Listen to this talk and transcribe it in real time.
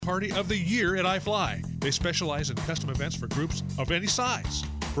Party of the Year at iFly. They specialize in custom events for groups of any size.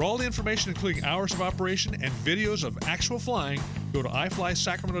 For all the information, including hours of operation and videos of actual flying, go to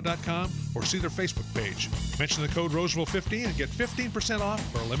iflysacramento.com or see their Facebook page. Mention the code Roseville15 and get 15% off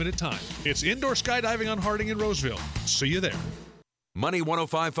for a limited time. It's indoor skydiving on Harding in Roseville. See you there. Money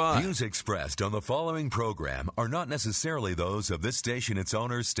 105.5. Views expressed on the following program are not necessarily those of this station, its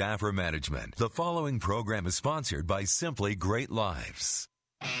owners, staff, or management. The following program is sponsored by Simply Great Lives.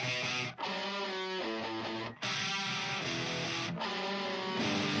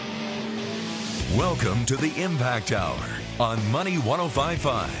 Welcome to the Impact Hour on Money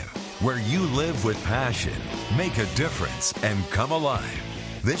 105.5, where you live with passion, make a difference, and come alive.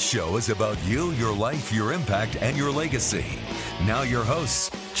 This show is about you, your life, your impact, and your legacy. Now your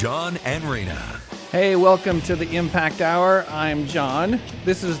hosts, John and Rena. Hey, welcome to the Impact Hour. I'm John.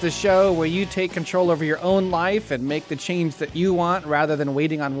 This is the show where you take control over your own life and make the change that you want rather than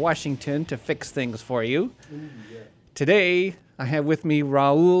waiting on Washington to fix things for you. Today, I have with me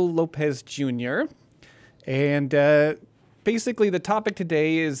Raul Lopez Jr. And basically the topic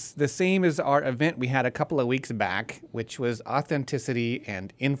today is the same as our event we had a couple of weeks back, which was authenticity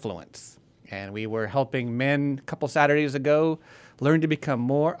and influence. And we were helping men a couple Saturdays ago learn to become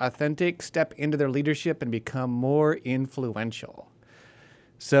more authentic, step into their leadership, and become more influential.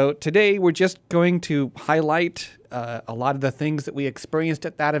 So today we're just going to highlight a lot of the things that we experienced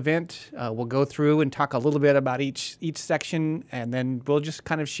at that event. We'll go through and talk a little bit about each section, and then we'll just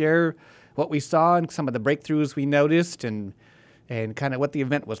kind of share what we saw and some of the breakthroughs we noticed and kind of what the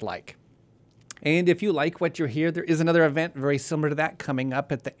event was like. And if you like what you hear, there is another event very similar to that coming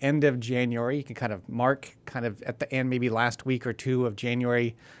up at the end of January. You can kind of mark kind of at the end, maybe last week or two of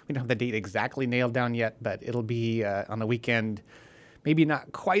January. We don't have the date exactly nailed down yet, but it'll be on the weekend. Maybe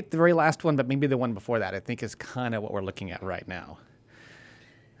not quite the very last one, but maybe the one before that, I think, is kind of what we're looking at right now.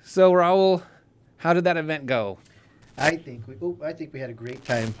 So, Raul, how did that event go? I think we had a great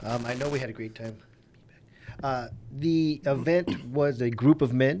time. I know we had a great time. The event was a group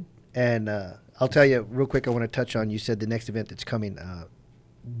of men, and I'll tell you real quick, I want to touch on, you said the next event that's coming,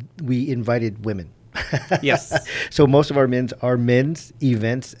 we invited women. Yes. So most of our men's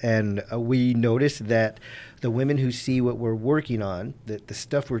events, and we noticed that the women who see what we're working on, the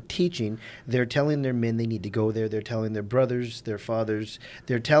stuff we're teaching, they're telling their men they need to go there. They're telling their brothers, their fathers.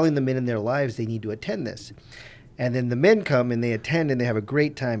 They're telling the men in their lives they need to attend this. And then the men come and they attend and they have a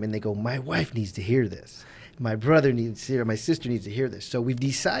great time and they go, my wife needs to hear this. My brother needs to hear, my sister needs to hear this. So we've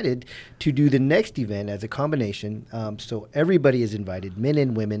decided to do the next event as a combination. So everybody is invited, men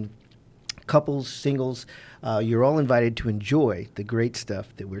and women, couples, singles. You're all invited to enjoy the great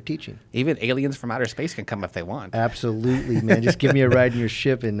stuff that we're teaching. Even aliens from outer space can come if they want. Absolutely, man. Just give me a ride in your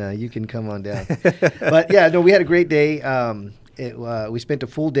ship and you can come on down. But yeah, no, we had a great day. We spent a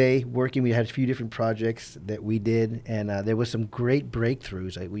full day working. We had a few different projects that we did, and there was some great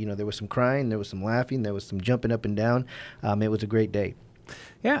breakthroughs. There was some crying, there was some laughing, there was some jumping up and down. It was a great day.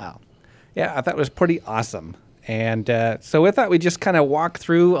 Yeah, I thought it was pretty awesome. And so we thought we'd just kind of walk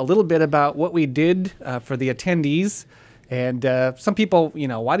through a little bit about what we did for the attendees. And some people,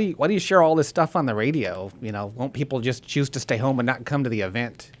 why do you share all this stuff on the radio? Won't people just choose to stay home and not come to the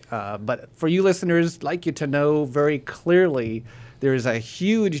event? But for you listeners, I'd like you to know very clearly there is a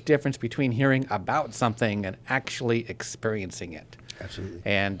huge difference between hearing about something and actually experiencing it. Absolutely.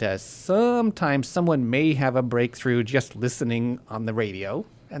 And sometimes someone may have a breakthrough just listening on the radio,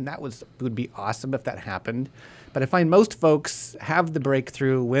 and that would be awesome if that happened. But I find most folks have the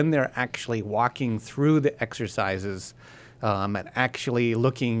breakthrough when they're actually walking through the exercises and actually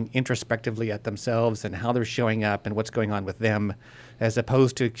looking introspectively at themselves and how they're showing up and what's going on with them, as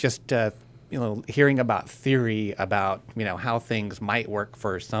opposed to just hearing about theory about how things might work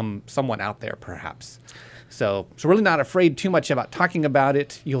for someone out there perhaps. So really not afraid too much about talking about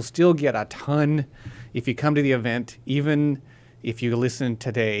it. You'll still get a ton if you come to the event. Even if you listen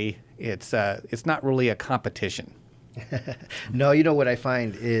today, it's not really a competition. No, what I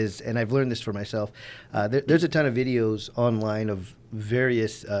find is, and I've learned this for myself, there's a ton of videos online of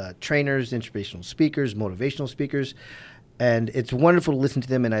various trainers, inspirational speakers, motivational speakers, and it's wonderful to listen to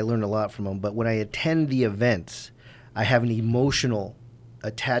them, and I learn a lot from them. But when I attend the events, I have an emotional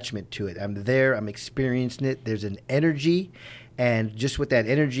attachment to it. I'm there, I'm experiencing it. There's an energy, and just with that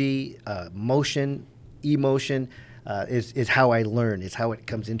energy, emotion, is how I learn, is how it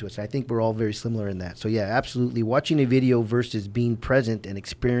comes into us. And I think we're all very similar in that. So yeah, absolutely. Watching a video versus being present and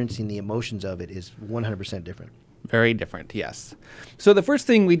experiencing the emotions of it is 100% different. Very different, yes. So the first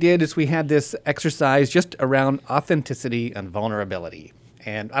thing we did is we had this exercise just around authenticity and vulnerability.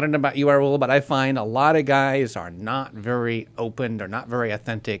 And I don't know about you, Raul, but I find a lot of guys are not very open. They're not very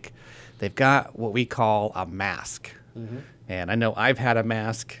authentic. They've got what we call a mask. And I know I've had a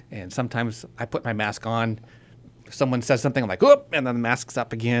mask, and sometimes I put my mask on. Someone says something, I'm like, whoop, and then the mask's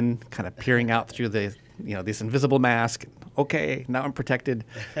up again, kind of peering out through the, this invisible mask. Okay, now I'm protected.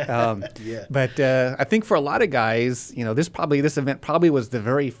 But I think for a lot of guys, this event probably was the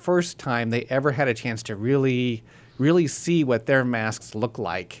very first time they ever had a chance to really see what their masks look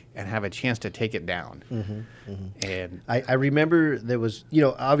like and have a chance to take it down. And I remember there was,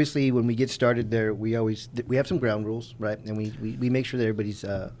 obviously when we get started there, we have some ground rules, right? And we make sure that everybody's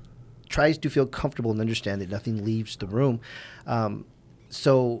tries to feel comfortable and understand that nothing leaves the room.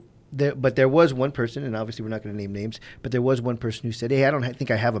 But there was one person, and obviously we're not going to name names, but there was one person who said, hey, I don't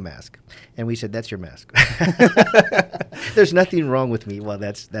think I have a mask. And we said, that's your mask. There's nothing wrong with me. Well,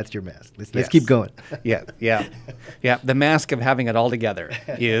 that's your mask. Let's keep going. Yeah. The mask of having it all together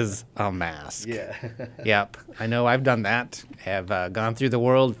is a mask. Yep. I know I've done that. I've gone through the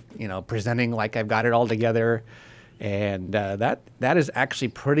world, presenting like I've got it all together. And that is actually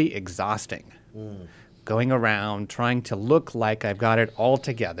pretty exhausting. Going around trying to look like I've got it all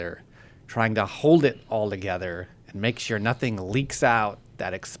together, trying to hold it all together and make sure nothing leaks out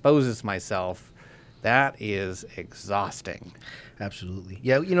that exposes myself, that is exhausting. Absolutely.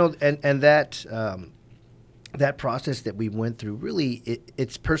 Yeah, and that that process that we went through, really,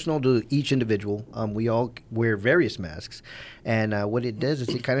 it's personal to each individual. We all wear various masks, and what it does is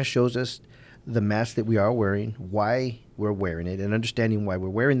it kind of shows us the mask that we are wearing, why we're wearing it, and understanding why we're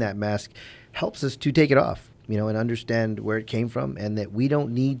wearing that mask helps us to take it off, and understand where it came from, and that we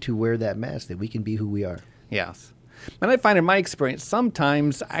don't need to wear that mask, that we can be who we are. Yes. And I find in my experience,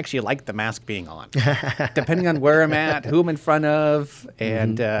 sometimes I actually like the mask being on, depending on where I'm at, who I'm in front of.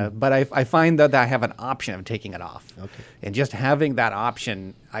 And but I find that I have an option of taking it off. Okay. And just having that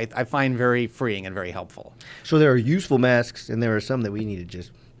option, I find very freeing and very helpful. So there are useful masks, and there are some that we need to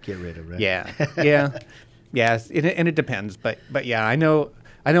just get rid of, right? Yes, and it depends. But yeah, I know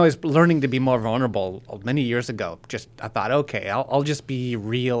I was learning to be more vulnerable many years ago. I thought, okay, I'll just be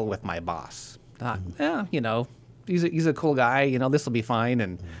real with my boss. He's a cool guy. This will be fine.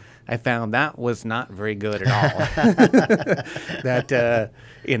 And I found that was not very good at all.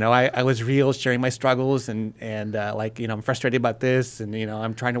 I was real, sharing my struggles and I'm frustrated about this, and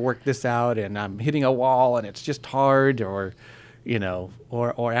I'm trying to work this out, and I'm hitting a wall, and it's just hard, or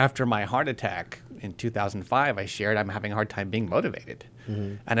after my heart attack in 2005, I shared I'm having a hard time being motivated.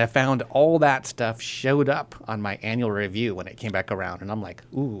 And I found all that stuff showed up on my annual review when it came back around. And I'm like,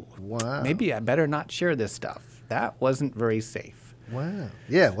 ooh, wow, maybe I better not share this stuff. That wasn't very safe. Wow.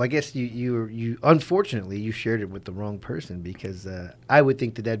 Yeah, well, I guess you unfortunately, you shared it with the wrong person, because I would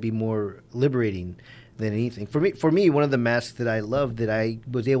think that that'd be more liberating than anything. For me, one of the masks that I love that I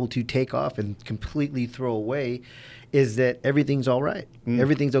was able to take off and completely throw away is that everything's all right.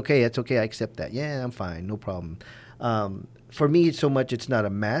 Everything's okay. It's okay. I accept that. Yeah, I'm fine. No problem. For me, it's not a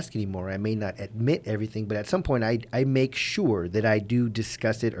mask anymore. I may not admit everything, but at some point I make sure that I do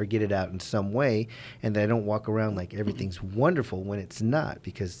discuss it or get it out in some way, and that I don't walk around like everything's wonderful when it's not,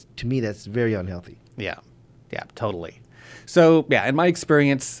 because to me that's very unhealthy. Yeah, totally. So, in my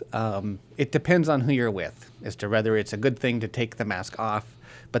experience, it depends on who you're with as to whether it's a good thing to take the mask off.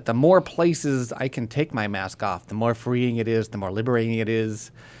 But the more places I can take my mask off, the more freeing it is, the more liberating it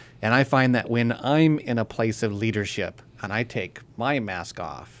is. And I find that when I'm in a place of leadership and I take my mask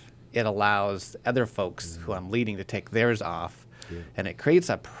off, it allows other folks who I'm leading to take theirs off. Yeah. And it creates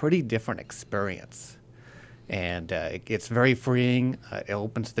a pretty different experience. And it's very freeing. It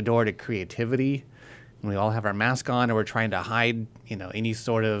opens the door to creativity. We all have our mask on, and we're trying to hide, any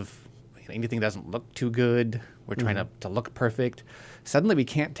sort of, anything that doesn't look too good. We're trying to look perfect. Suddenly we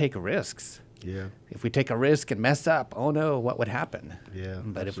can't take risks. Yeah. If we take a risk and mess up, oh no, what would happen? Yeah.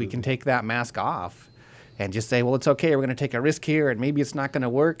 But if we can take that mask off and just say, well, it's okay, we're going to take a risk here, and maybe it's not going to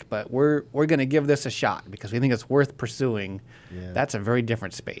work, but we're going to give this a shot because we think it's worth pursuing. Yeah. That's a very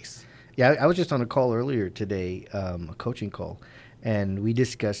different space. Yeah, I was just on a call earlier today, a coaching call, and we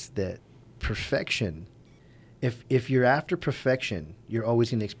discussed that perfection, if you're after perfection, you're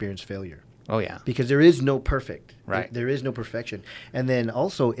always going to experience failure. Oh, yeah. Because there is no perfect. Right. There is no perfection. And then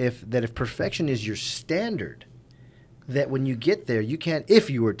also, if perfection is your standard, that when you get there, you can't, if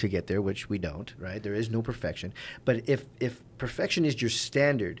you were to get there, which we don't, right? There is no perfection. But if perfection is your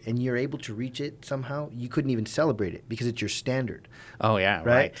standard and you're able to reach it somehow, you couldn't even celebrate it because it's your standard. Oh, yeah,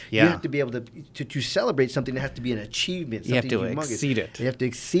 Right? Yeah. You have to be able to celebrate something that has to be an achievement. You have to humongous. exceed it. You have to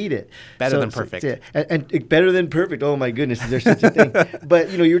exceed it. Better than perfect. Yeah. And better than perfect. Oh, my goodness. Is there such a thing? But,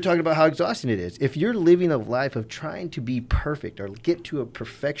 you were talking about how exhausting it is. If you're living a life of trying to be perfect or get to a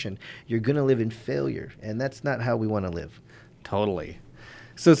perfection, you're going to live in failure. And that's not how we want to live. Totally.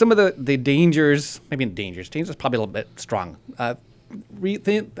 So some of the dangers, maybe dangers is probably a little bit strong.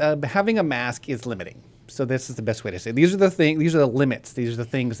 Having a mask is limiting. So this is the best way to say it. These are the limits. These are the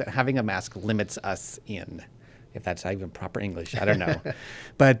things that having a mask limits us in. If that's even proper English, I don't know.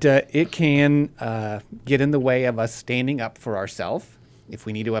 But it can get in the way of us standing up for ourselves. If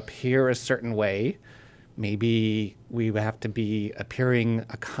we need to appear a certain way, maybe we have to be appearing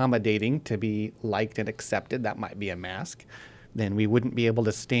accommodating to be liked and accepted. That might be a mask. Then we wouldn't be able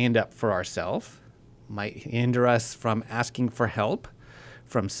to stand up for ourselves. Might hinder us from asking for help,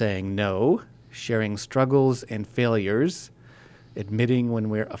 from saying no, sharing struggles and failures, admitting when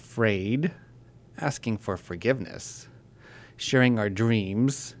we're afraid, asking for forgiveness, sharing our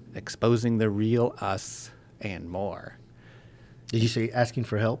dreams, exposing the real us, and more. Did you say asking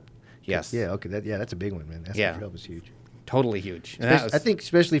for help? Yes. Yeah, okay. That's a big one, man. Asking for help is huge. Totally huge. I think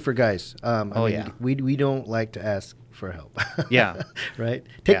especially for guys. Yeah. We don't like to ask for help. Yeah. Right?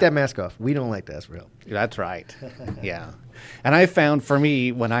 Take that mask off. We don't like to ask for help. That's right. Yeah. And I found for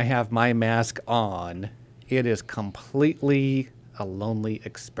me, when I have my mask on, it is completely a lonely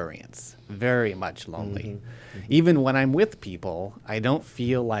experience. Very much lonely. Mm-hmm. Even when I'm with people, I don't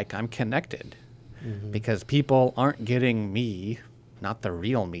feel like I'm connected because people aren't getting me, not the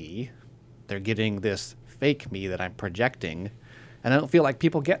real me. They're getting this fake me that I'm projecting, and I don't feel like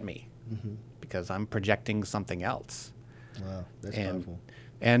people get me because I'm projecting something else. Wow, that's powerful.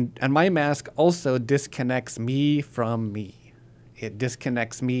 And my mask also disconnects me from me. It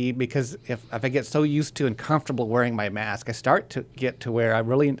disconnects me because if I get so used to and comfortable wearing my mask, I start to get to where I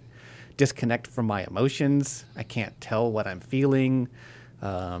really disconnect from my emotions. I can't tell what I'm feeling.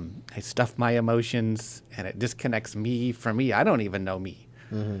 I stuff my emotions, and it disconnects me from me. I don't even know me.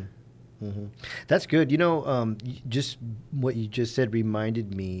 That's good. Just what you just said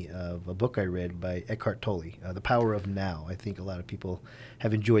reminded me of a book I read by Eckhart Tolle, The Power of Now. I think a lot of people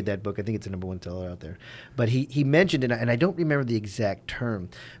have enjoyed that book. I think it's the #1 seller out there. But he mentioned, and I don't remember the exact term,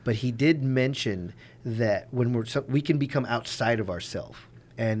 but he did mention that when we can become outside of ourselves.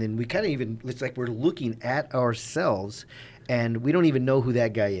 And then we kind of it's like we're looking at ourselves, and we don't even know who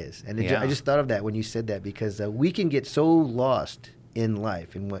that guy is. And I just thought of that when you said that, because we can get so lost in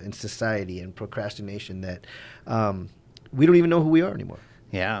life, in society, and procrastination that we don't even know who we are anymore.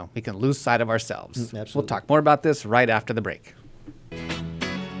 Yeah, we can lose sight of ourselves. Absolutely. We'll talk more about this right after the break.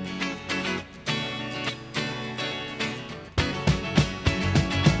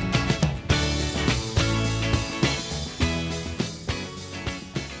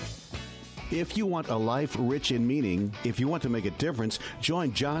 If you want a life rich in meaning, if you want to make a difference,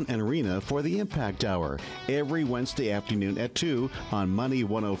 join John and Rena for the Impact Hour every Wednesday afternoon at 2 on Money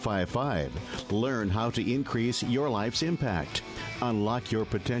 105.5. Learn how to increase your life's impact. Unlock your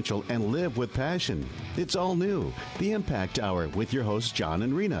potential and live with passion. It's all new. The Impact Hour with your hosts, John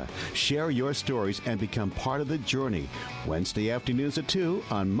and Rena. Share your stories and become part of the journey. Wednesday afternoons at 2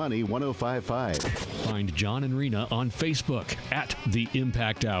 on Money 105.5. Find John and Rena on Facebook at The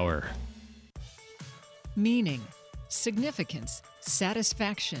Impact Hour. Meaning, significance,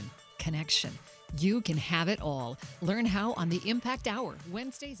 satisfaction, connection. You can have it all. Learn how on the Impact Hour,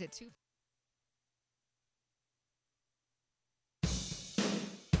 Wednesdays at 2.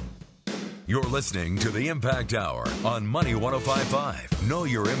 You're listening to the Impact Hour on Money 105.5. Know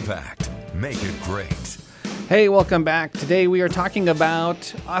your impact. Make it great. Hey, welcome back. Today we are talking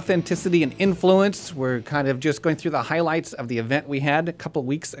about authenticity and influence. We're kind of just going through the highlights of the event we had a couple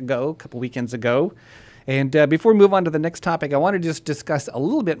weekends ago. And before we move on to the next topic, I want to just discuss a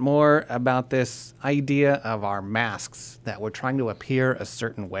little bit more about this idea of our masks, that we're trying to appear a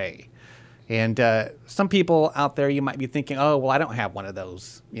certain way. And some people out there, you might be thinking, oh, well, I don't have one of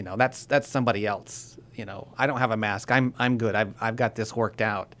those. That's somebody else. I don't have a mask. I'm good. I've got this worked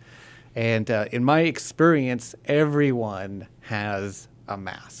out. And in my experience, everyone has a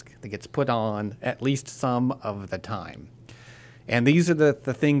mask that gets put on at least some of the time. And these are the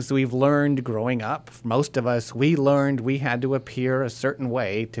things we've learned growing up. Most of us, we learned we had to appear a certain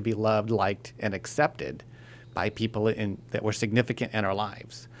way to be loved, liked, and accepted by people that were significant in our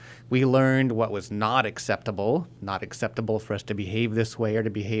lives. We learned what was not acceptable for us to behave this way or to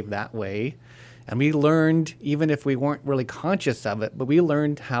behave that way. And we learned, even if we weren't really conscious of it, but we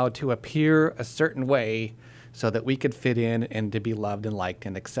learned how to appear a certain way so that we could fit in and to be loved and liked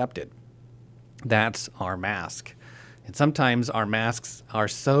and accepted. That's our mask. And sometimes our masks are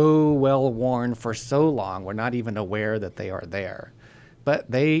so well worn for so long, we're not even aware that they are there.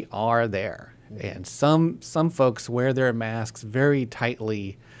 But they are there. And some folks wear their masks very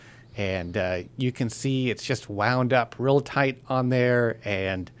tightly, and you can see it's just wound up real tight on there,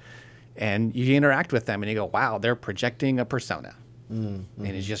 and you interact with them and you go, wow, they're projecting a persona. Mm-hmm.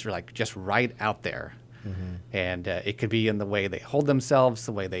 And it's just like just right out there. Mm-hmm. And it could be in the way they hold themselves,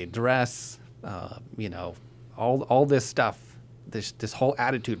 the way they dress, all this stuff. This whole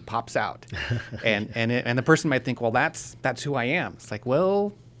attitude pops out, and the person might think, well, that's who I am. It's like,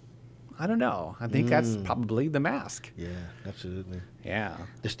 well, I don't know. I think that's probably the mask. Yeah, absolutely. Yeah,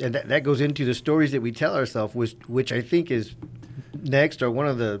 and that goes into the stories that we tell ourselves, which I think is next, or one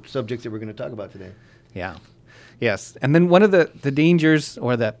of the subjects that we're going to talk about today. Yeah. Yes. And then one of the dangers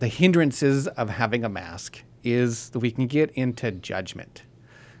or the hindrances of having a mask is that we can get into judgment.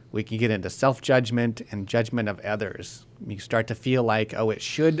 We can get into self-judgment and judgment of others. You start to feel like, oh, it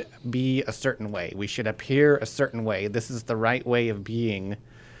should be a certain way. We should appear a certain way. This is the right way of being.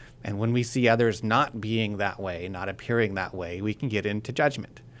 And when we see others not being that way, not appearing that way, we can get into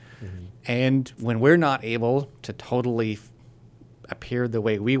judgment. Mm-hmm. And when we're not able to totally appear the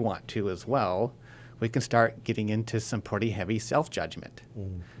way we want to as well, we can start getting into some pretty heavy self-judgment.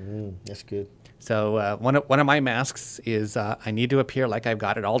 Mm-hmm. That's good. So one of my masks is I need to appear like I've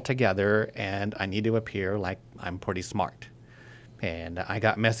got it all together, and I need to appear like I'm pretty smart. And I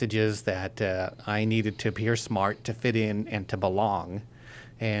got messages that I needed to appear smart to fit in and to belong.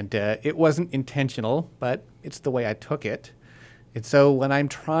 And it wasn't intentional, but it's the way I took it. And so when I'm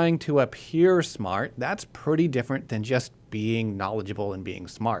trying to appear smart, that's pretty different than just being knowledgeable and being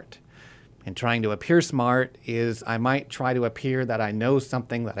smart. And trying to appear smart is I might try to appear that I know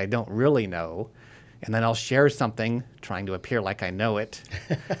something that I don't really know, and then I'll share something trying to appear like I know it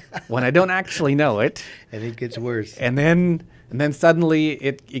when I don't actually know it. And it gets worse. And then suddenly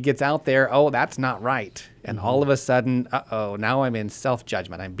it gets out there, oh, that's not right. And all of a sudden, now I'm in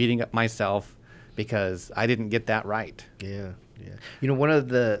self-judgment. I'm beating up myself because I didn't get that right. Yeah, yeah. One of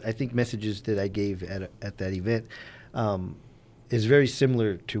the, I think, messages that I gave at that event is very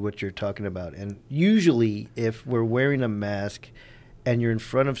similar to what you're talking about. And usually if we're wearing a mask and you're in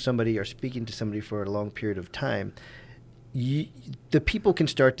front of somebody or speaking to somebody for a long period of time, the people can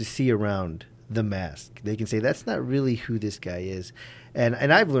start to see around the mask. They can say, that's not really who this guy is. And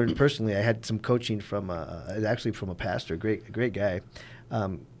I've learned personally, I had some coaching from a pastor, great guy,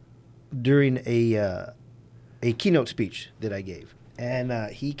 during a keynote speech that I gave.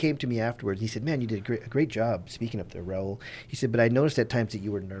 And he came to me afterwards. He said, man, you did a great job speaking up there, Raul. He said, but I noticed at times that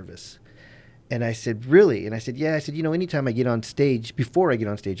you were nervous. And I said, really? And I said, yeah. I said, anytime I get on stage, before I get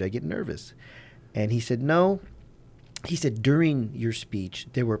on stage, I get nervous. And he said, no. He said, during your speech,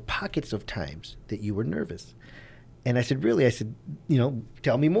 there were pockets of times that you were nervous. And I said, really? I said,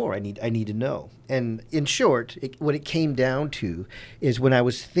 tell me more. I need to know. And in short, what it came down to is when I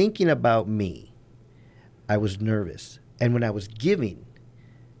was thinking about me, I was nervous. And when I was giving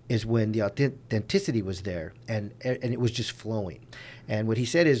is when the authenticity was there and it was just flowing. And what he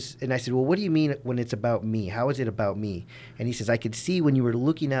said is, and I said, well, what do you mean when it's about me? How is it about me? And he says, I could see when you were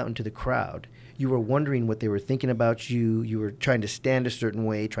looking out into the crowd, you were wondering what they were thinking about you. You were trying to stand a certain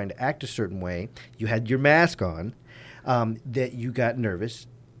way, trying to act a certain way. You had your mask on, that you got nervous.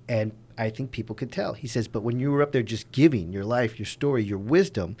 And I think people could tell. He says, but when you were up there just giving your life, your story, your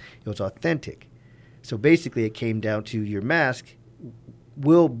wisdom, it was authentic. So basically it came down to your mask.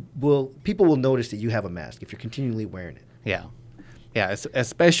 People will notice that you have a mask if you're continually wearing it. Yeah. Yeah,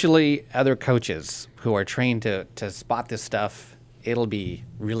 especially other coaches who are trained to spot this stuff. It'll be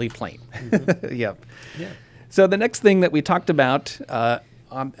really plain. Mm-hmm. Yep. Yeah. So the next thing that we talked about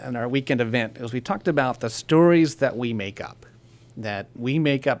on our weekend event is we talked about the stories that we make up. That we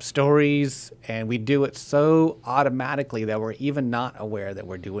make up stories and we do it so automatically that we're even not aware that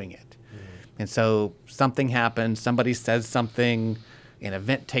we're doing it. And so something happens, somebody says something, an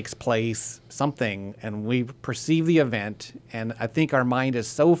event takes place, something, and we perceive the event, and I think our mind is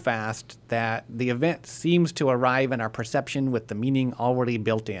so fast that the event seems to arrive in our perception with the meaning already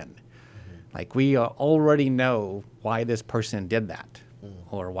built in. Mm-hmm. Like we already know why this person did that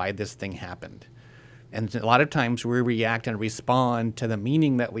or why this thing happened. And a lot of times we react and respond to the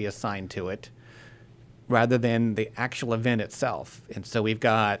meaning that we assign to it rather than the actual event itself. And so we've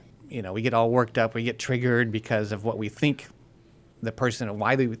got we get all worked up, we get triggered because of what we think the person, or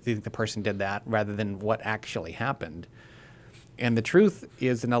why we think the person did that, rather than what actually happened. And the truth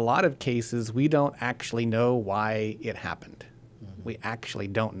is, in a lot of cases, we don't actually know why it happened. We actually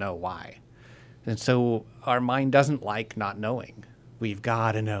don't know why. And so our mind doesn't like not knowing. We've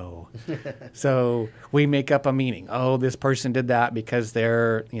got to know. So we make up a meaning. Oh, this person did that because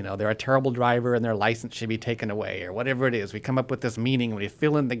they're a terrible driver and their license should be taken away, or whatever it is. We come up with this meaning and we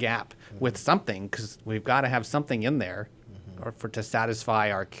fill in the gap with something, because we've got to have something in there or to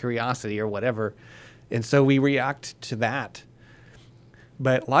satisfy our curiosity or whatever. And so we react to that.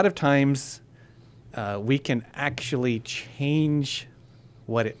 But a lot of times we can actually change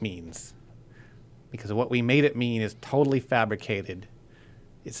what it means, because what we made it mean is totally fabricated.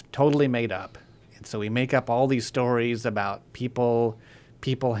 It's totally made up. And so we make up all these stories about people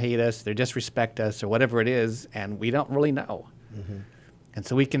hate us, they disrespect us, or whatever it is, and we don't really know. And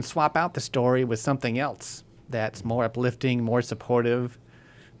so we can swap out the story with something else that's more uplifting, more supportive.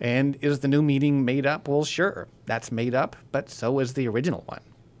 And is the new meaning made up? Well, sure, that's made up, but so is the original one.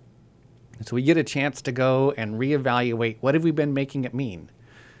 And so we get a chance to go and reevaluate, what have we been making it mean?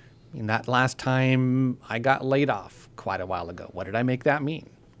 And that last time I got laid off quite a while ago, what did I make that mean?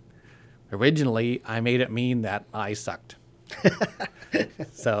 Originally, I made it mean that I sucked.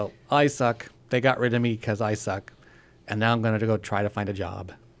 So I suck. They got rid of me because I suck. And now I'm going to go try to find a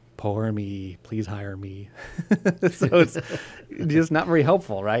job. Poor me. Please hire me. So it's just not very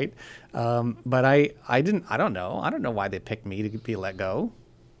helpful, right? But I don't know. I don't know why they picked me to be let go.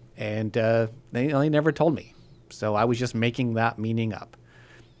 And they never told me. So I was just making that meaning up.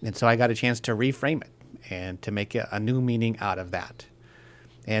 And so I got a chance to reframe it and to make a new meaning out of that.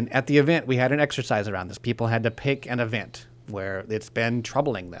 And at the event, we had an exercise around this. People had to pick an event where it's been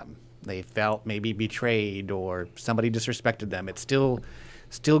troubling them. They felt maybe betrayed or somebody disrespected them. It's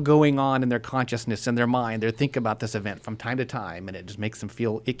still going on in their consciousness, in their mind. They're thinking about this event from time to time, and it just makes them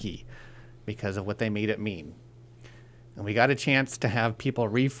feel icky because of what they made it mean. And we got a chance to have people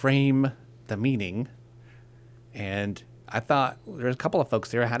reframe the meaning. And I thought there's a couple of folks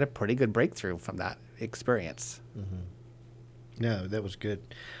there who had a pretty good breakthrough from that experience. No, that was good.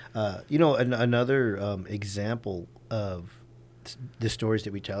 Another example of the stories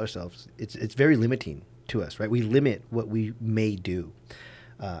that we tell ourselves, it's very limiting to us, right? We limit what we may do.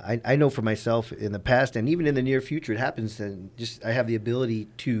 I know for myself in the past and even in the near future, it happens, and just I have the ability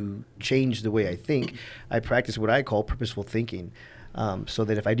to change the way I think. I practice what I call purposeful thinking. So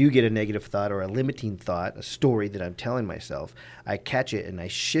that if I do get a negative thought or a limiting thought, a story that I'm telling myself, I catch it and I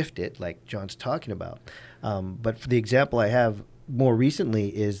shift it like John's talking about. But for the example I have more recently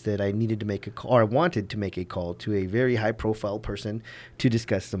is that I needed to make a call, or I wanted to make a call to a very high profile person to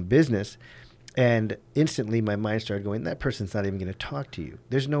discuss some business. And instantly my mind started going, that person's not even going to talk to you.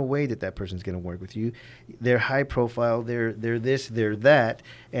 There's no way that person's going to work with you. They're high profile, they're this, they're that,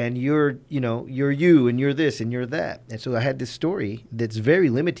 and you're you, and you're this, and you're that. And so I had this story that's very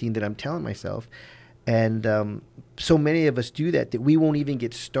limiting that I'm telling myself. And so many of us do that we won't even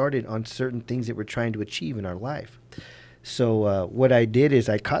get started on certain things that we're trying to achieve in our life. So what I did is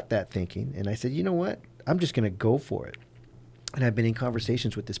I caught that thinking, and I said, you know what? I'm just going to go for it. And I've been in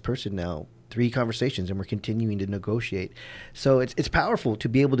conversations with this person now, 3 conversations, and we're continuing to negotiate. So it's powerful to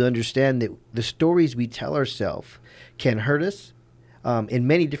be able to understand that the stories we tell ourselves can hurt us in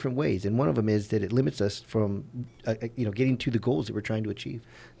many different ways. And one of them is that it limits us from getting to the goals that we're trying to achieve.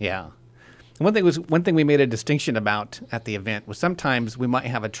 Yeah. And one thing we made a distinction about at the event was sometimes we might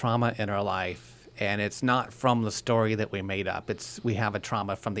have a trauma in our life, and it's not from the story that we made up. We have a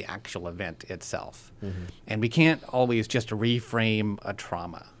trauma from the actual event itself. And we can't always just reframe a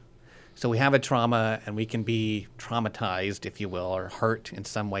trauma. So we have a trauma, and we can be traumatized, if you will, or hurt in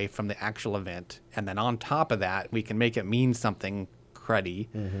some way from the actual event. And then on top of that, we can make it mean something cruddy,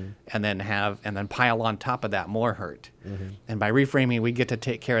 and then pile on top of that more hurt. And by reframing, we get to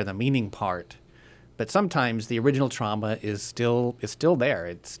take care of the meaning part. But sometimes the original trauma is still there.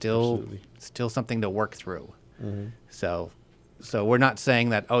 It's still something to work through. So we're not saying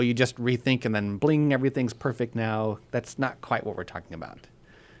that, oh, you just rethink and then bling, everything's perfect now. That's not quite what we're talking about.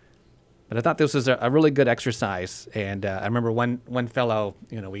 But I thought this was a really good exercise. And I remember one fellow,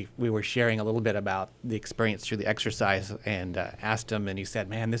 we were sharing a little bit about the experience through the exercise, and asked him, and he said,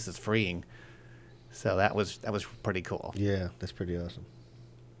 man, this is freeing. So that was pretty cool. Yeah, that's pretty awesome.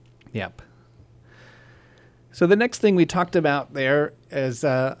 Yep. So the next thing we talked about there is,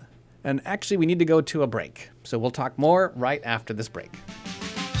 and actually we need to go to a break. So we'll talk more right after this break.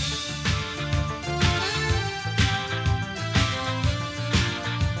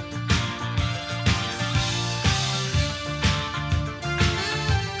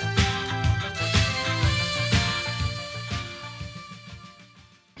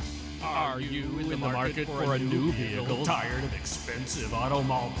 Are you in the in the market for a new vehicle? Tired of expensive auto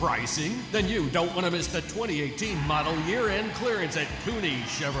mall pricing? Then you don't want to miss the 2018 model year-end clearance at Cooney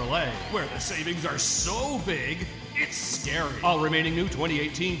Chevrolet, where the savings are so big, it's scary. All remaining new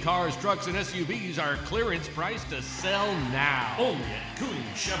 2018 cars, trucks, and SUVs are clearance priced to sell now. Only at Cooney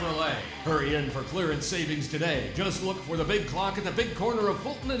Chevrolet. Hurry in for clearance savings today. Just look for the big clock at the big corner of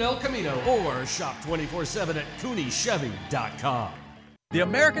Fulton and El Camino, or shop 24/7 at CooneyChevy.com. The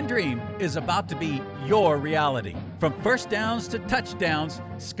American dream is about to be your reality. From first downs to touchdowns,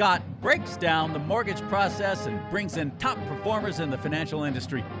 Scott breaks down the mortgage process and brings in top performers in the financial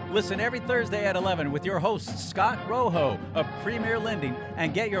industry. Listen every Thursday at 11 with your host, Scott Rojo of Premier Lending,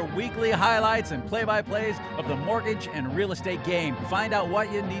 and get your weekly highlights and play-by-plays of the mortgage and real estate game. Find out what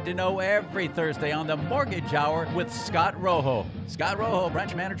you need to know every Thursday on the Mortgage Hour with Scott Rojo. Scott Rojo,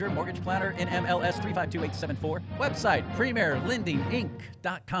 branch manager, mortgage planner in MLS 352874. Website,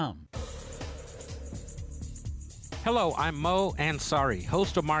 premierlendinginc.com. Hello, I'm Mo Ansari,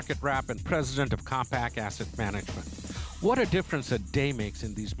 host of Market Wrap and president of Compact Asset Management. What a difference a day makes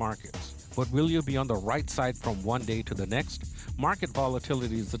in these markets. But will you be on the right side from one day to the next? Market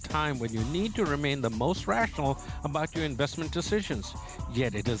volatility is the time when you need to remain the most rational about your investment decisions.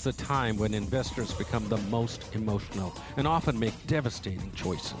 Yet it is the time when investors become the most emotional and often make devastating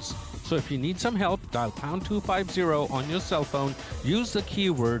choices. So if you need some help, dial pound 250 on your cell phone, use the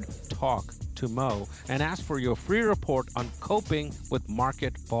keyword TALK to Mo, and ask for your free report on coping with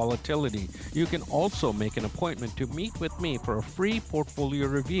market volatility. You can also make an appointment to meet with me for a free portfolio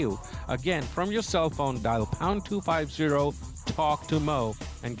review. Again, from your cell phone, dial pound 250, talk to Mo,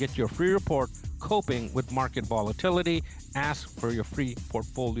 and get your free report, Coping with Market Volatility. Ask for your free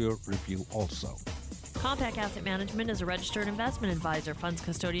portfolio review also. Compact Asset Management is a registered investment advisor, funds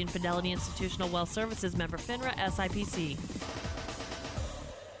custodian, Fidelity Institutional Wealth Services, member FINRA, SIPC.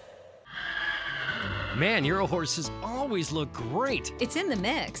 Man, your horses always look great. It's in the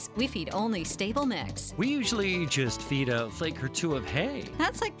mix. We feed only stable mix. We usually just feed a flake or two of hay.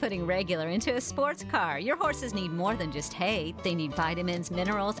 That's like putting regular into a sports car. Your horses need more than just hay. They need vitamins,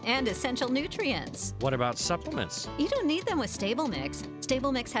 minerals, and essential nutrients. What about supplements? You don't need them with Stable Mix.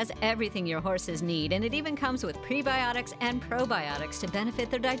 Stable Mix has everything your horses need, and it even comes with prebiotics and probiotics to benefit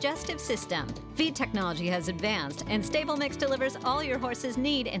their digestive system. Feed technology has advanced, and Stable Mix delivers all your horses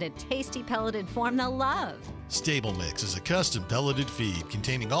need in a tasty pelleted form they'll love. Stable Mix is a custom pelleted feed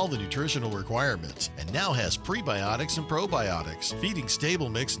containing all the nutritional requirements and now has prebiotics and probiotics. Feeding Stable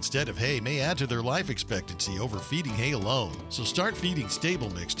Mix instead of hay may add to their life expectancy over feeding hay alone. So start feeding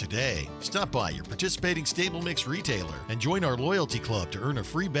Stable Mix today. Stop by your participating Stable Mix retailer and join our loyalty club to earn a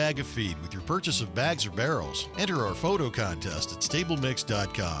free bag of feed with your purchase of bags or barrels. Enter our photo contest at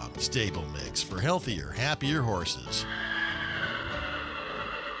StableMix.com. Stable Mix for healthier, happier horses.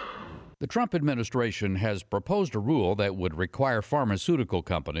 The Trump administration has proposed a rule that would require pharmaceutical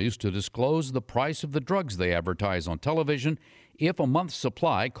companies to disclose the price of the drugs they advertise on television if a month's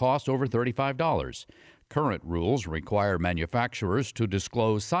supply costs over $35. Current rules require manufacturers to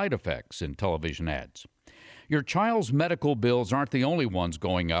disclose side effects in television ads. Your child's medical bills aren't the only ones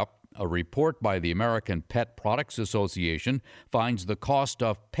going up. A report by the American Pet Products Association finds the cost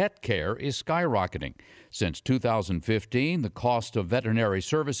of pet care is skyrocketing. Since 2015, the cost of veterinary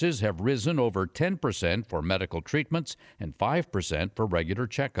services have risen over 10% for medical treatments and 5% for regular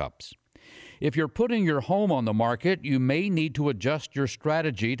checkups. If you're putting your home on the market, you may need to adjust your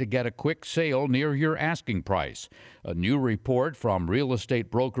strategy to get a quick sale near your asking price. A new report from real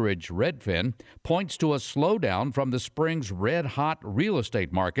estate brokerage Redfin points to a slowdown from the spring's red-hot real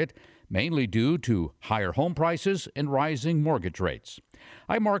estate market, mainly due to higher home prices and rising mortgage rates.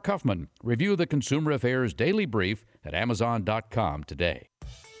 I'm Mark Huffman. Review the Consumer Affairs Daily Brief at Amazon.com today.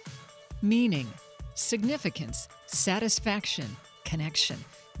 Meaning, significance, satisfaction, connection.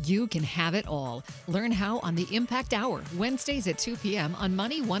 You can have it all. Learn how on the Impact Hour, Wednesdays at 2 p.m. on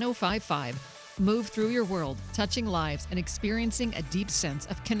Money 105.5. Move through your world, touching lives and experiencing a deep sense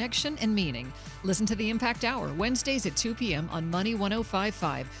of connection and meaning. Listen to the Impact Hour, Wednesdays at 2 p.m. on Money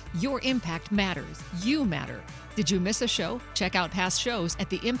 105.5. Your impact matters. You matter. Did you miss a show? Check out past shows at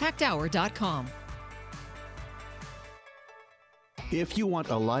theimpacthour.com. If you want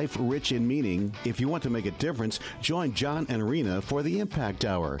a life rich in meaning, if you want to make a difference, join John and Rena for the Impact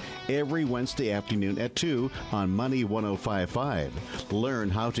Hour every Wednesday afternoon at 2 on Money 105.5. Learn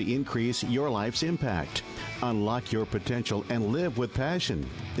how to increase your life's impact. Unlock your potential and live with passion.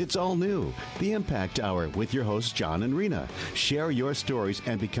 It's all new. The Impact Hour with your hosts John and Rena. Share your stories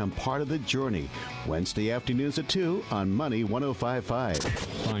and become part of the journey. Wednesday afternoons at 2 on Money 105.5.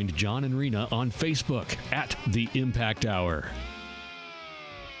 Find John and Rena on Facebook at The Impact Hour.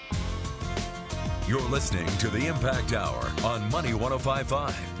 You're listening to the Impact Hour on Money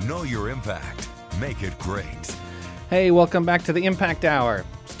 105.5. Know your impact. Make it great. Hey, welcome back to the Impact Hour.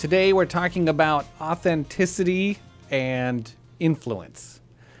 Today we're talking about authenticity and influence.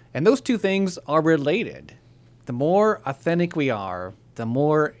 And those two things are related. The more authentic we are, the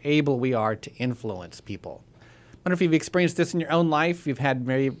more able we are to influence people. I wonder if you've experienced this in your own life. You've had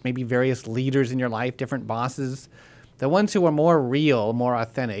maybe various leaders in your life, different bosses. The ones who are more real, more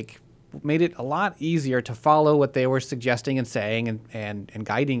authentic, made it a lot easier to follow what they were suggesting and saying and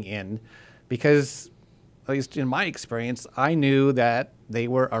guiding in, because at least in my experience, I knew that they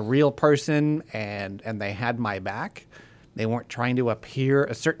were a real person and they had my back. They weren't trying to appear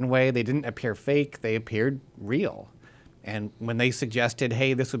a certain way. They didn't appear fake. They appeared real. And when they suggested,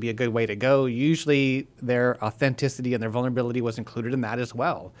 hey, this would be a good way to go, usually their authenticity and their vulnerability was included in that as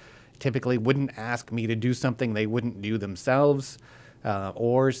well. Typically wouldn't ask me to do something they wouldn't do themselves,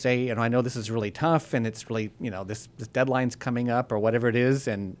 or say, I know this is really tough and it's really, this deadline's coming up or whatever it is,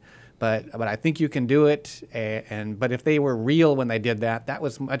 but I think you can do it. But if they were real when they did that, that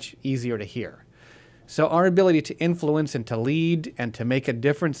was much easier to hear. So our ability to influence and to lead and to make a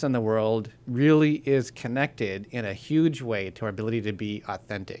difference in the world really is connected in a huge way to our ability to be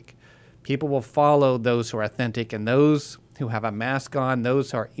authentic. People will follow those who are authentic, and those who have a mask on,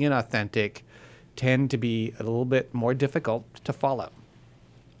 those who are inauthentic, tend to be a little bit more difficult to follow.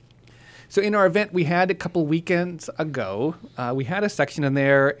 So in our event we had a couple weekends ago, we had a section in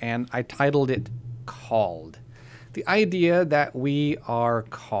there, and I titled it Called. The idea that we are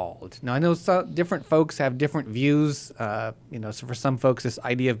called. Now, I know different folks have different views. So for some folks, this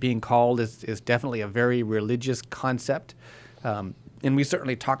idea of being called is definitely a very religious concept. And we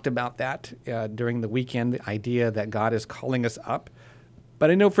certainly talked about that during the weekend, the idea that God is calling us up. But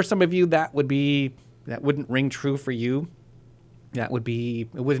I know for some of you that wouldn't ring true for you. It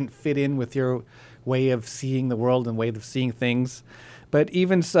wouldn't fit in with your way of seeing the world and way of seeing things. But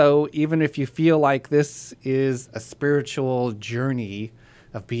even so, even if you feel like this is a spiritual journey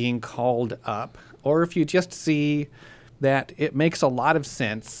of being called up, or if you just see that it makes a lot of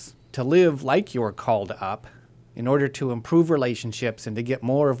sense to live like you're called up in order to improve relationships and to get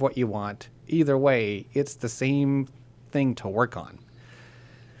more of what you want, either way, it's the same thing to work on.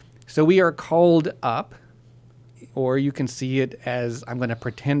 So we are called up, or you can see it as I'm going to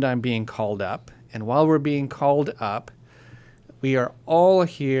pretend I'm being called up. And while we're being called up, we are all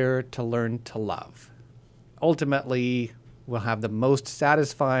here to learn to love. Ultimately, we'll have the most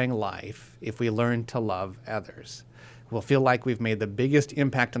satisfying life if we learn to love others. We'll feel like we've made the biggest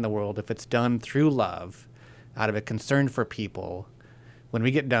impact in the world if it's done through love, out of a concern for people. When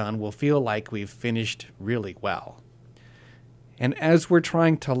we get done, we'll feel like we've finished really well. And as we're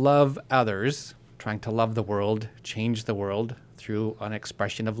trying to love others, trying to love the world, change the world through an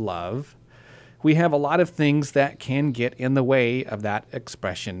expression of love, we have a lot of things that can get in the way of that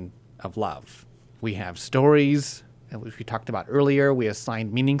expression of love. We have stories, which we talked about earlier. We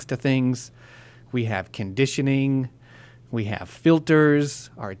assign meanings to things. We have conditioning. We have filters.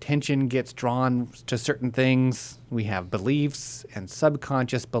 Our attention gets drawn to certain things. We have beliefs and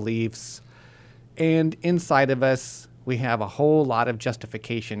subconscious beliefs. And inside of us, we have a whole lot of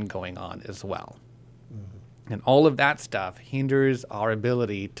justification going on as well. And all of that stuff hinders our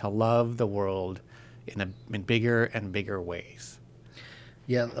ability to love the world in bigger and bigger ways.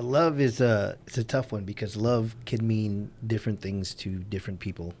 Yeah, love is it's a tough one because love can mean different things to different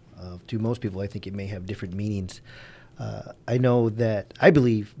people. To most people, I think it may have different meanings. I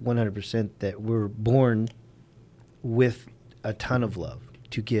believe 100% that we're born with a ton of love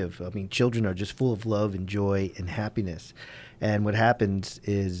to give. I mean, children are just full of love and joy and happiness. And what happens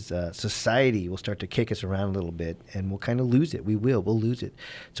is society will start to kick us around a little bit, and we'll kind of lose it. We'll lose it.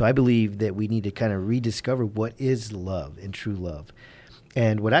 So I believe that we need to kind of rediscover what is love and true love.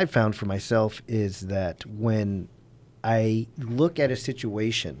 And what I've found for myself is that when I look at a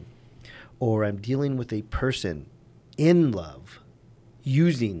situation or I'm dealing with a person in love,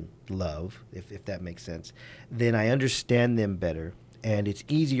 using love, if that makes sense, then I understand them better, and it's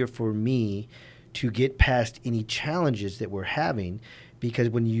easier for me to get past any challenges that we're having, because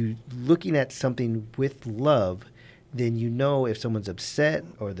when you're looking at something with love, then you know if someone's upset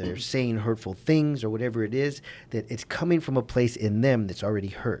or they're saying hurtful things or whatever it is, that it's coming from a place in them that's already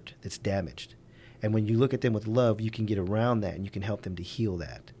hurt, that's damaged. And when you look at them with love, you can get around that and you can help them to heal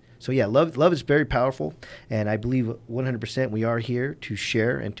that. So yeah, love is very powerful, and I believe 100% we are here to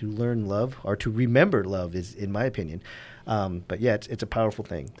share and to learn love, or to remember love, is in my opinion. But yeah, it's a powerful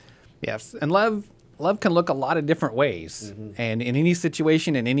thing. Yes, and love can look a lot of different ways. Mm-hmm. And in any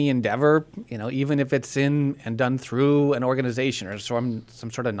situation, in any endeavor, even if it's in and done through an organization or some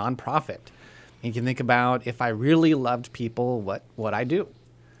sort of nonprofit, You can think about, if I really loved people, what would I do?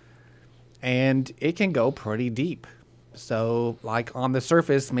 And it can go pretty deep. So, like, on the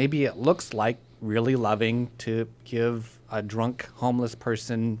surface, maybe it looks like really loving to give a drunk homeless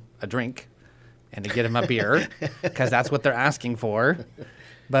person a drink and to get him a beer, because that's what they're asking for.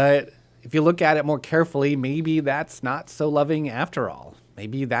 But if you look at it more carefully, maybe that's not so loving after all.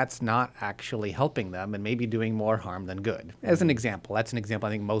 Maybe that's not actually helping them and maybe doing more harm than good. As an example, that's an example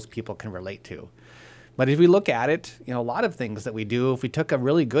I think most people can relate to. But if we look at it, a lot of things that we do, if we took a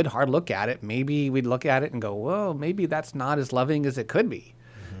really good hard look at it, maybe we'd look at it and go, whoa, maybe that's not as loving as it could be.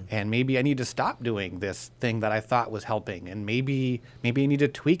 And maybe I need to stop doing this thing that I thought was helping. And maybe I need to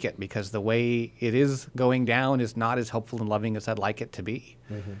tweak it because the way it is going down is not as helpful and loving as I'd like it to be.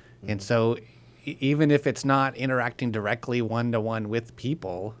 And so even if it's not interacting directly one-to-one with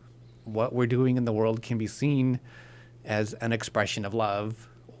people, what we're doing in the world can be seen as an expression of love,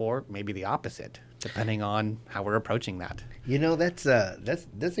 or maybe the opposite, depending on how we're approaching that.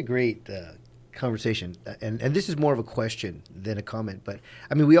 That's a great conversation, and this is more of a question than a comment. But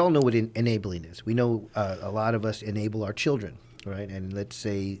I mean, we all know what enabling is. We know a lot of us enable our children, right? And let's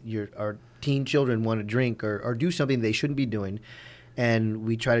say our teen children want to drink or do something they shouldn't be doing, and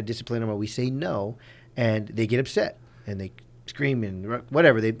we try to discipline them, or we say no, and they get upset and they scream and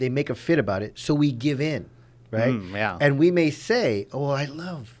whatever. They make a fit about it, so we give in. Right? Yeah. And we may say, "Oh, I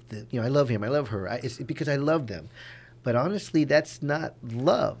love I love him, I love her. It's because I love them." But honestly, that's not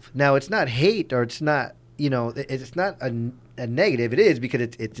love. Now, it's not hate, or it's not it's not a negative. It is because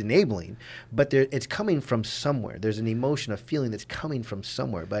it's enabling, but it's coming from somewhere. There's an emotion, a feeling that's coming from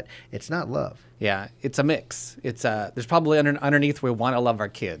somewhere, but it's not love. Yeah, it's a mix. It's there's probably underneath we want to love our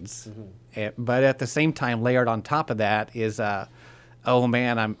kids, but at the same time, layered on top of that is oh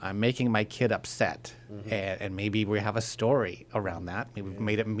man, I'm making my kid upset. And maybe we have a story around that. Maybe we've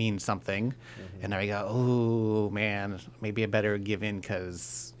made it mean something. And there we go, oh man, maybe I better give in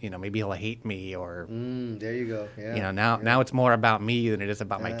because, maybe he'll hate me, or there you go. Yeah. Now it's more about me than it is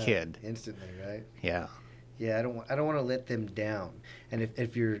about my kid. Instantly, right? Yeah. Yeah, I don't want to let them down. And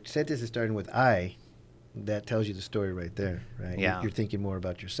if your sentence is starting with I, that tells you the story right there, right? Yeah. You're thinking more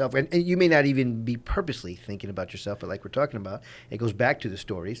about yourself. And you may not even be purposely thinking about yourself, but like we're talking about, it goes back to the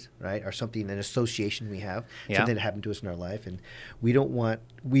stories, right? Or something, an association we have, something that happened to us in our life. And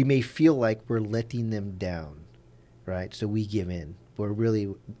we may feel like we're letting them down, right? So we give in.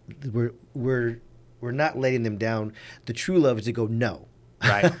 We're not letting them down. The true love is to go, no.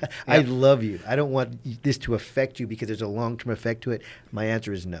 Right. I love you. I don't want this to affect you because there's a long-term effect to it. My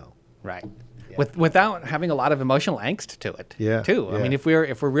answer is no. Right. Yeah. Without having a lot of emotional angst to it, too. Yeah. I mean, if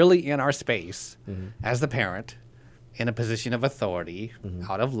we're really in our space as the parent, in a position of authority,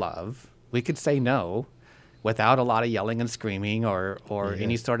 out of love, we could say no without a lot of yelling and screaming or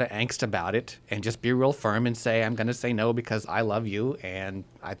any sort of angst about it, and just be real firm and say, I'm going to say no because I love you and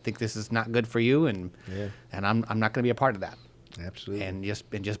I think this is not good for you, and I'm not going to be a part of that. Absolutely. And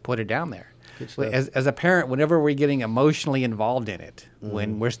just put it down there. As a parent, whenever we're getting emotionally involved in it,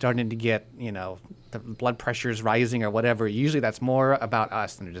 when we're starting to get, the blood pressure is rising or whatever, usually that's more about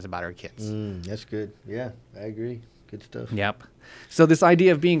us than it is about our kids. That's good. Yeah, I agree. Good stuff. Yep. So this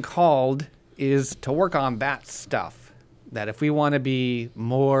idea of being called is to work on that stuff, that if we want to be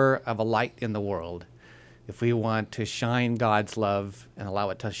more of a light in the world, if we want to shine God's love and allow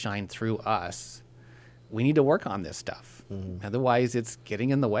it to shine through us, we need to work on this stuff. Otherwise, it's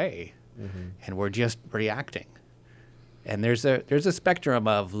getting in the way. And we're just reacting. And there's a spectrum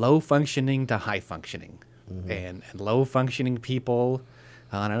of low functioning to high functioning. And low functioning people,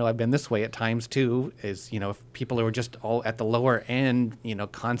 I know I've been this way at times too, is, if people who are just all at the lower end,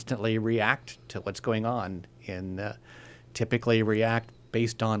 constantly react to what's going on, and typically react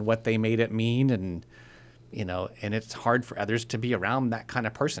based on what they made it mean, and and it's hard for others to be around that kind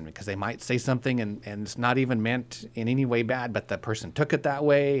of person because they might say something and it's not even meant in any way bad, but the person took it that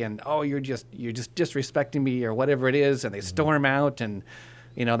way, and you're just disrespecting me or whatever it is, and they storm out, and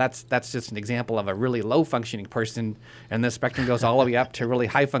that's just an example of a really low functioning person, and the spectrum goes all the way up to really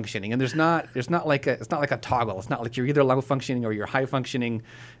high functioning. And it's not like a toggle. It's not like you're either low functioning or you're high functioning.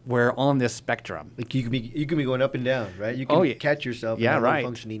 We're on this spectrum. Like you can be going up and down, right? You can catch yourself on a low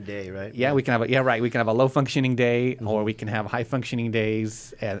functioning day, right? Yeah, we can have we can have a low functioning day, or we can have high functioning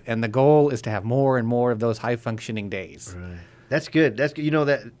days, and the goal is to have more and more of those high functioning days. Right. That's good. That's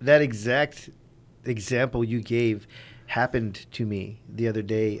good. That exact example you gave happened to me the other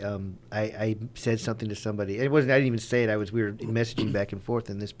day. I said something to somebody. I didn't even say it. We were messaging back and forth,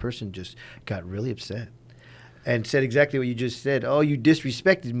 and this person just got really upset and said exactly what you just said. Oh, you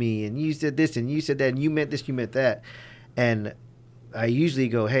disrespected me, and you said this, and you said that, and you meant this, you meant that. And I usually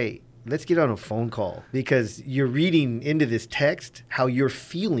go, hey, let's get on a phone call, because you're reading into this text how you're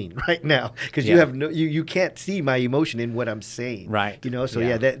feeling right now, because you have you can't see my emotion in what I'm saying. Right. So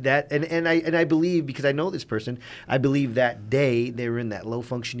I believe, because I know this person, I believe that day they were in that low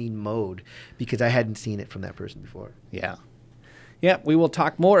functioning mode because I hadn't seen it from that person before. Yeah. Yeah, we will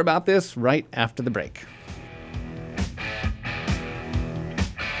talk more about this right after the break.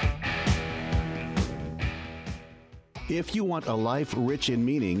 If you want a life rich in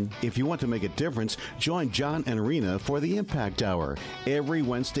meaning, if you want to make a difference, join John and Rena for the Impact Hour every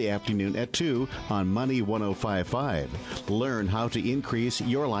Wednesday afternoon at 2 on Money 105.5. Learn how to increase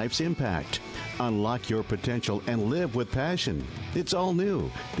your life's impact. Unlock your potential and live with passion. It's all new.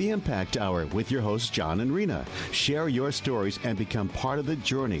 The Impact Hour with your hosts, John and Rena. Share your stories and become part of the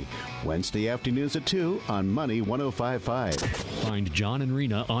journey. Wednesday afternoons at 2 on Money 105.5. Find John and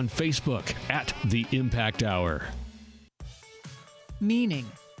Rena on Facebook at The Impact Hour. Meaning,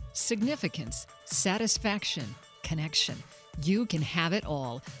 significance, satisfaction, connection. You can have it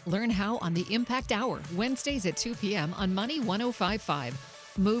all. Learn how on the Impact Hour, Wednesdays at 2 p.m. on Money 105.5.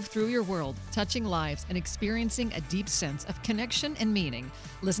 Move through your world, touching lives and experiencing a deep sense of connection and meaning.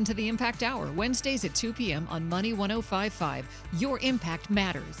 Listen to the Impact Hour, Wednesdays at 2 p.m. on Money 105.5. Your impact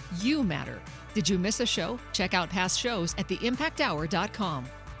matters. You matter. Did you miss a show? Check out past shows at theimpacthour.com.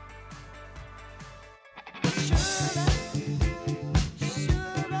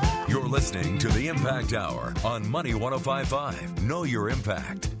 You're listening to the Impact Hour on Money 105.5. Know your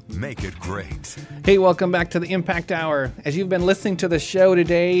impact. Make it great. Hey, welcome back to the Impact Hour. As you've been listening to the show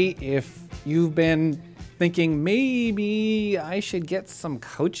today, if you've been thinking maybe I should get some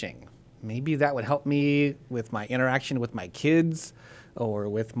coaching, maybe that would help me with my interaction with my kids or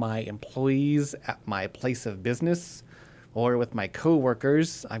with my employees at my place of business or with my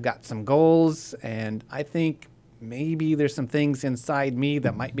coworkers. I've got some goals, and I think maybe there's some things inside me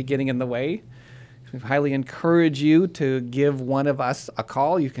that might be getting in the way. We highly encourage you to give one of us a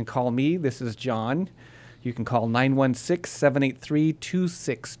call. You can call me. This is John. You can call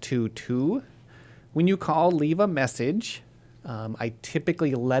 916-783-2622. When you call, leave a message. I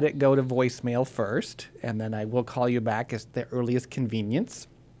typically let it go to voicemail first, and then I will call you back at the earliest convenience.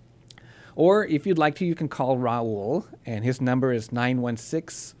 Or if you'd like to, you can call Raul, and his number is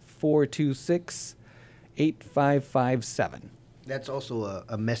 916-426-8557. That's also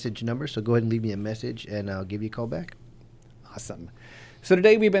a message number, so go ahead and leave me a message, and I'll give you a call back. Awesome. So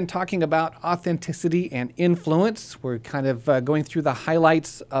today we've been talking about authenticity and influence. We're kind of going through the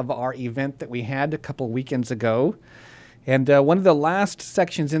highlights of our event that we had a couple weekends ago. And one of the last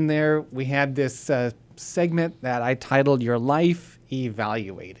sections in there, we had this segment that I titled Your Life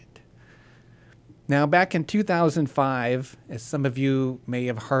Evaluated. Now, back in 2005, as some of you may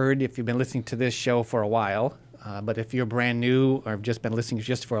have heard if you've been listening to this show for a while, but if you're brand new or have just been listening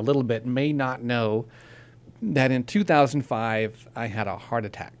just for a little bit, may not know that in 2005, I had a heart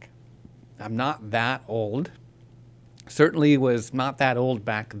attack. I'm not that old. Certainly was not that old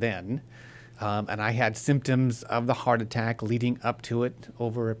back then. And I had symptoms of the heart attack leading up to it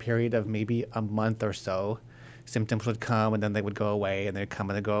over a period of maybe a month or so. Symptoms would come and then they would go away, and they'd come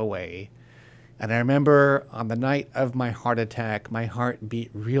and they'd go away. And I remember on the night of my heart attack, my heart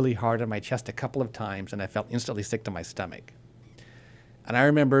beat really hard on my chest a couple of times, and I felt instantly sick to my stomach. And I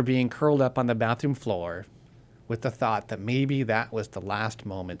remember being curled up on the bathroom floor with the thought that maybe that was the last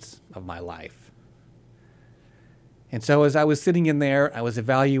moments of my life. And so as I was sitting in there, I was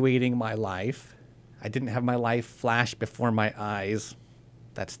evaluating my life. I didn't have my life flash before my eyes.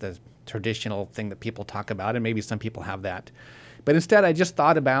 That's the traditional thing that people talk about, and maybe some people have that. But instead, I just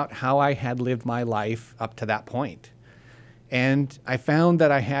thought about how I had lived my life up to that point. And I found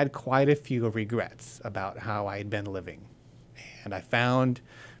that I had quite a few regrets about how I had been living. And I found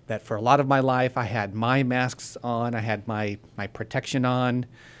that for a lot of my life, I had my masks on, I had my protection on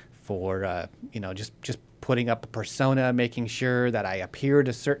for, just putting up a persona, making sure that I appeared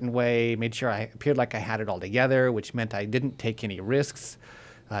a certain way, made sure I appeared like I had it all together, which meant I didn't take any risks.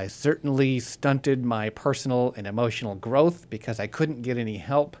 I certainly stunted my personal and emotional growth because I couldn't get any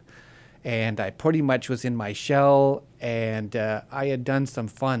help. And I pretty much was in my shell, and I had done some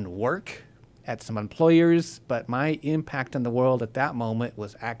fun work at some employers, but my impact on the world at that moment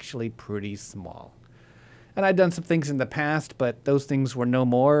was actually pretty small. And I'd done some things in the past, but those things were no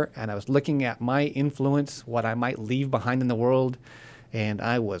more, and I was looking at my influence, what I might leave behind in the world, and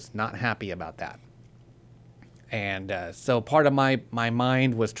I was not happy about that. And so part of my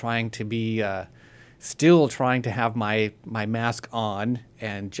mind was trying to be, still trying to have my mask on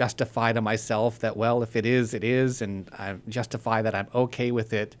and justify to myself that, well, if it is, it is, and I justify that I'm okay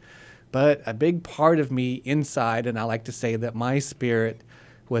with it. But a big part of me inside, and I like to say that my spirit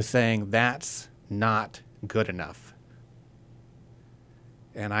was saying that's not good enough.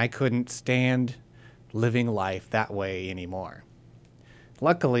 And I couldn't stand living life that way anymore.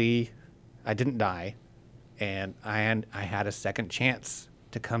 Luckily, I didn't die, and I had a second chance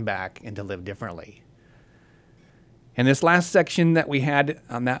to come back and to live differently. And this last section that we had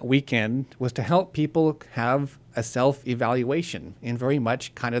on that weekend was to help people have a self-evaluation in very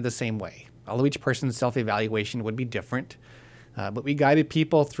much kind of the same way. Although each person's self-evaluation would be different, but we guided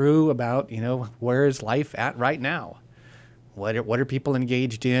people through about, where is life at right now? What are people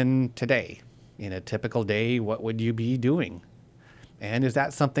engaged in today? In a typical day, what would you be doing? And is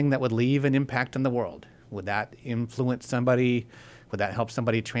that something that would leave an impact in the world? Would that influence somebody? Would that help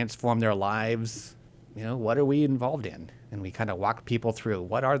somebody transform their lives? What are we involved in? And we kind of walk people through,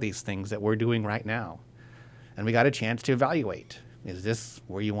 what are these things that we're doing right now? And we got a chance to evaluate. Is this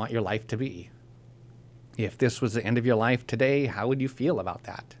where you want your life to be? If this was the end of your life today, how would you feel about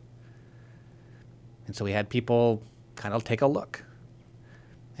that? And so we had people kind of take a look.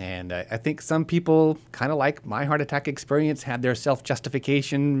 And I think some people, kind of like my heart attack experience, had their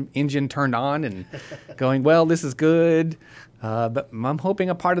self-justification engine turned on and going, well, this is good. But I'm hoping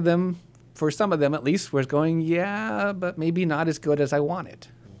a part of them, for some of them at least, was going, yeah, but maybe not as good as I want it.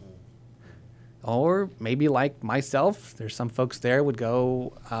 Or maybe like myself, there's some folks there would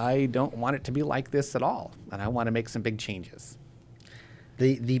go, I don't want it to be like this at all, and I want to make some big changes.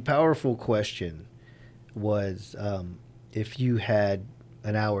 The powerful question was, if you had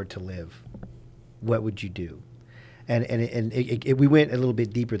an hour to live, what would you do? And we went a little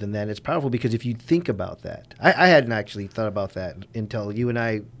bit deeper than that. It's powerful because if you think about that, I hadn't actually thought about that until you and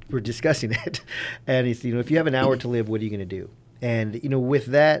I were discussing it. And it's, if you have an hour to live, what are you going to do? And, with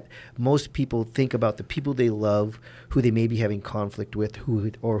that, most people think about the people they love, who they may be having conflict with,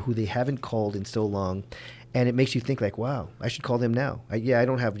 who they haven't called in so long. And it makes you think like, wow, I should call them now. I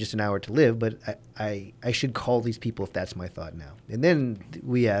don't have just an hour to live, but I should call these people if that's my thought now. And then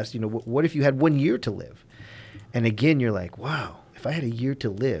we asked, what if you had 1 year to live? And again, you're like, wow, if I had a year to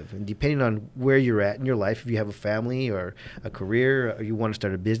live, and depending on where you're at in your life, if you have a family or a career or you want to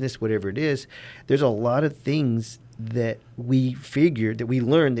start a business, whatever it is, there's a lot of things that we figured, that we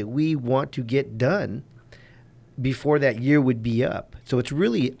learned that we want to get done before that year would be up. So it's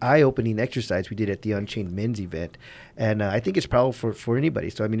really eye-opening exercise we did at the Unchained Men's event. And I think it's powerful for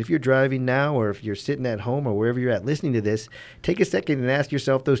anybody. So, if you're driving now or if you're sitting at home or wherever you're at listening to this, take a second and ask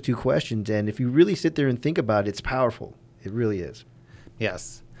yourself those two questions. And if you really sit there and think about it, it's powerful. It really is.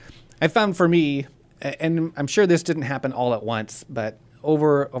 Yes. I found for me, and I'm sure this didn't happen all at once, but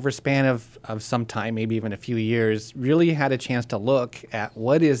over a span of some time, maybe even a few years, really had a chance to look at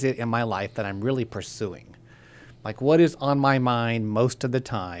what is it in my life that I'm really pursuing. Like, what is on my mind most of the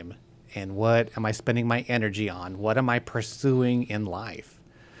time, and what am I spending my energy on? What am I pursuing in life?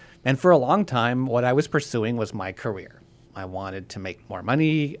 And for a long time, what I was pursuing was my career. I wanted to make more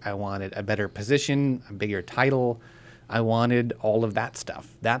money. I wanted a better position, a bigger title. I wanted all of that stuff.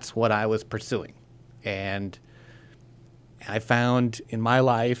 That's what I was pursuing. And I found in my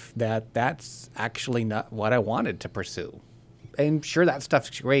life that that's actually not what I wanted to pursue. And sure, that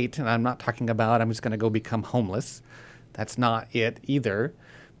stuff's great, and I'm not talking about I'm just going to go become homeless. That's not it either.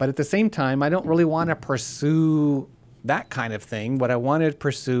 But at the same time, I don't really want to pursue that kind of thing. What I want to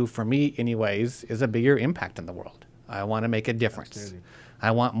pursue, for me anyways, is a bigger impact in the world. I want to make a difference. Absolutely.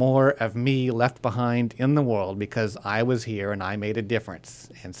 I want more of me left behind in the world because I was here and I made a difference,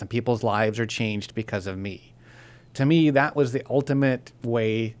 and some people's lives are changed because of me. To me, that was the ultimate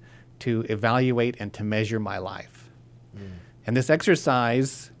way to evaluate and to measure my life. And this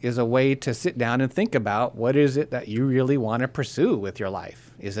exercise is a way to sit down and think about what is it that you really want to pursue with your life.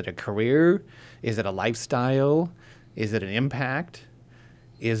 Is it a career? Is it a lifestyle? Is it an impact?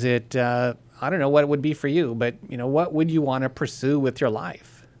 Is it, I don't know what it would be for you, but what would you want to pursue with your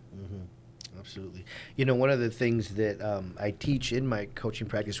life? Mm-hmm. Absolutely. One of the things that I teach in my coaching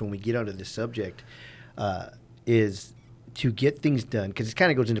practice when we get onto this subject is to get things done, because it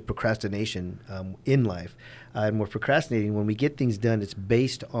kind of goes into procrastination in life. And we're procrastinating when we get things done. It's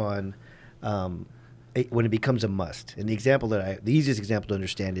based on when it becomes a must. And the easiest example to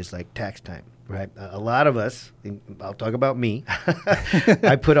understand is like tax time, right? A lot of us, I'll talk about me,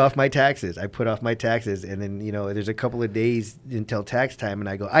 I put off my taxes. And then, there's a couple of days until tax time and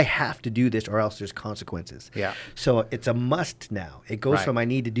I go, I have to do this or else there's consequences. Yeah. So it's a must now. It goes from I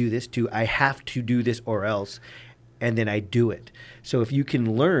need to do this to I have to do this or else. And then I do it. So if you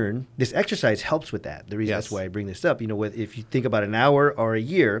can learn, this exercise helps with that. The reason that's why I bring this up, if you think about an hour or a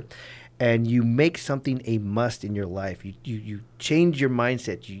year and you make something a must in your life, you change your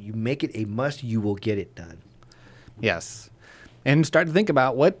mindset, you make it a must, you will get it done. Yes. and start to think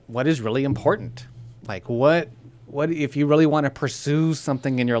about what is really important. Like what if you really want to pursue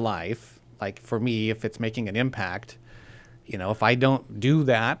something in your life, like for me, if it's making an impact, if I don't do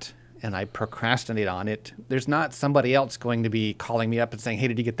that and I procrastinate on it, there's not somebody else going to be calling me up and saying, hey,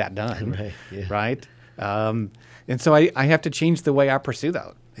 did you get that done? Right. Yeah. Right? And so I have to change the way I pursue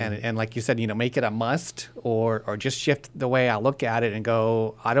that. And like you said, make it a must or just shift the way I look at it and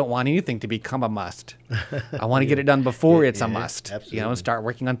go, I don't want anything to become a must. I want to get it done before it's a must, and start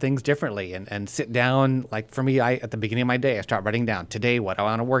working on things differently and sit down. Like for me, at the beginning of my day, I start writing down today what I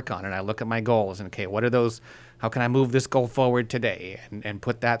want to work on. And I look at my goals and, okay, what are those? How can I move this goal forward today? And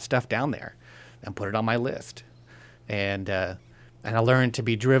put that stuff down there and put it on my list. And I learn to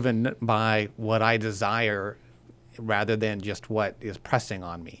be driven by what I desire rather than just what is pressing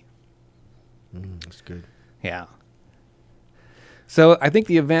on me. That's good. Yeah. So I think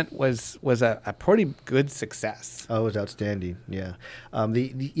the event was a pretty good success. Oh, it was outstanding. Yeah.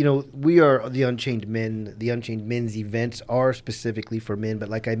 We are the Unchained Men. The Unchained Men's events are specifically for men, but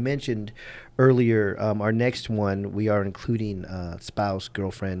like I mentioned earlier, our next one we are including spouse,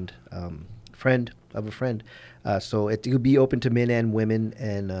 girlfriend, friend of a friend. So it will be open to men and women,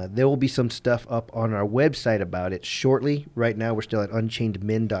 and there will be some stuff up on our website about it shortly. Right now, we're still at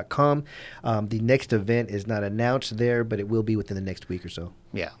unchainedmen.com. The next event is not announced there, but it will be within the next week or so.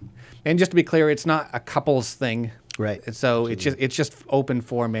 Yeah, and just to be clear, it's not a couples thing, right? So it's just open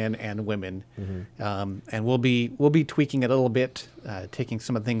for men and women, and we'll be tweaking it a little bit, taking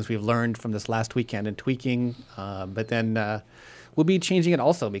some of the things we've learned from this last weekend and tweaking, but then. We'll be changing it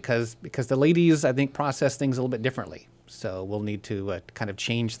also because the ladies, I think, process things a little bit differently. So we'll need to kind of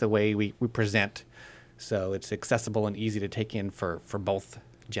change the way we present so it's accessible and easy to take in for both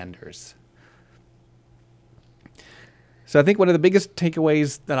genders. So I think one of the biggest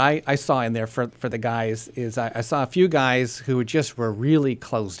takeaways that I saw in there for the guys is I saw a few guys who were really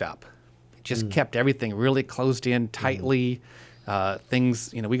closed up. Just kept everything really closed in tightly.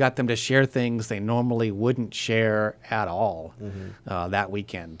 Things, we got them to share things they normally wouldn't share at all that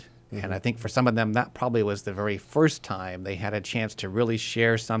weekend. And I think for some of them, that probably was the very first time they had a chance to really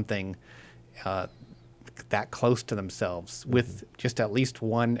share something that close to themselves with just at least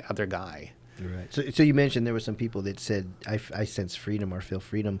one other guy. Right. So you mentioned there were some people that said, I sense freedom or feel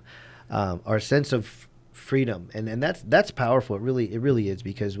freedom. Our sense of freedom, and that's powerful. It really is,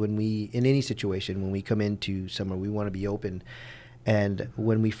 because when we, in any situation, when we come into somewhere, we want to be open. And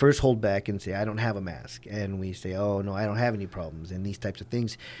when we first hold back and say, I don't have a mask, and we say, oh no, I don't have any problems, and these types of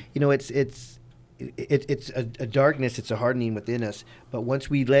things, it's a darkness, it's a hardening within us. But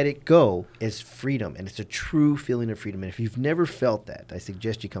once we let it go, it's freedom, and it's a true feeling of freedom. And if you've never felt that, I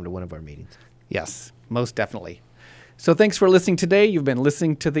suggest you come to one of our meetings. Yes, most definitely. So thanks for listening today. You've been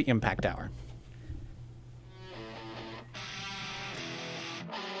listening to the Impact Hour.